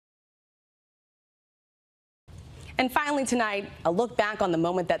And finally tonight, a look back on the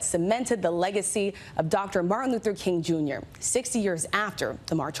moment that cemented the legacy of Dr. Martin Luther King Jr. 60 years after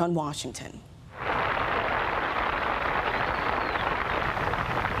the March on Washington. I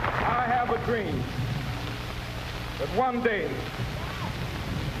have a dream that one day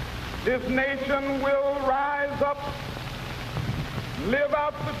this nation will rise up, live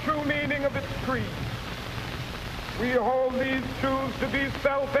out the true meaning of its creed. We hold these truths to be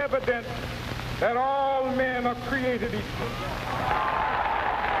self-evident, that all men are created equal.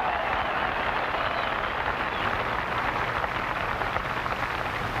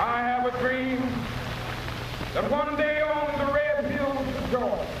 I have a dream that one day on the red hills of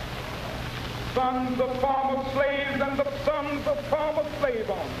Georgia, sons of former slaves and the sons of former slave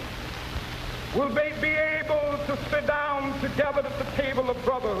owners will be able to sit down together at the table of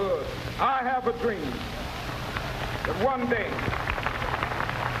brotherhood. I have a dream that one day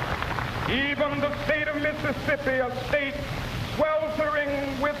even the state of Mississippi, a state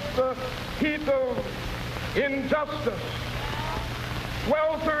sweltering with the heat of injustice,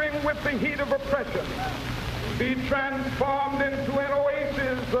 sweltering with the heat of oppression, be transformed into an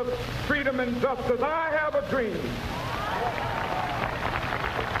oasis of freedom and justice. I have a dream.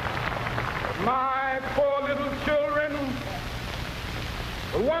 My 4 little children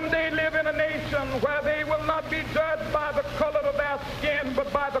will one day live in a nation where they will not be judged by the color of their skin,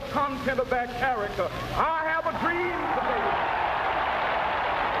 but by the content of their character. I have a dream today.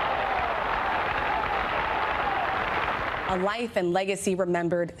 A life and legacy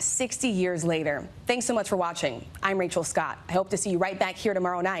remembered 60 years later. Thanks so much for watching. I'm Rachel Scott. I hope to see you right back here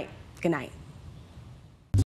tomorrow night. Good night.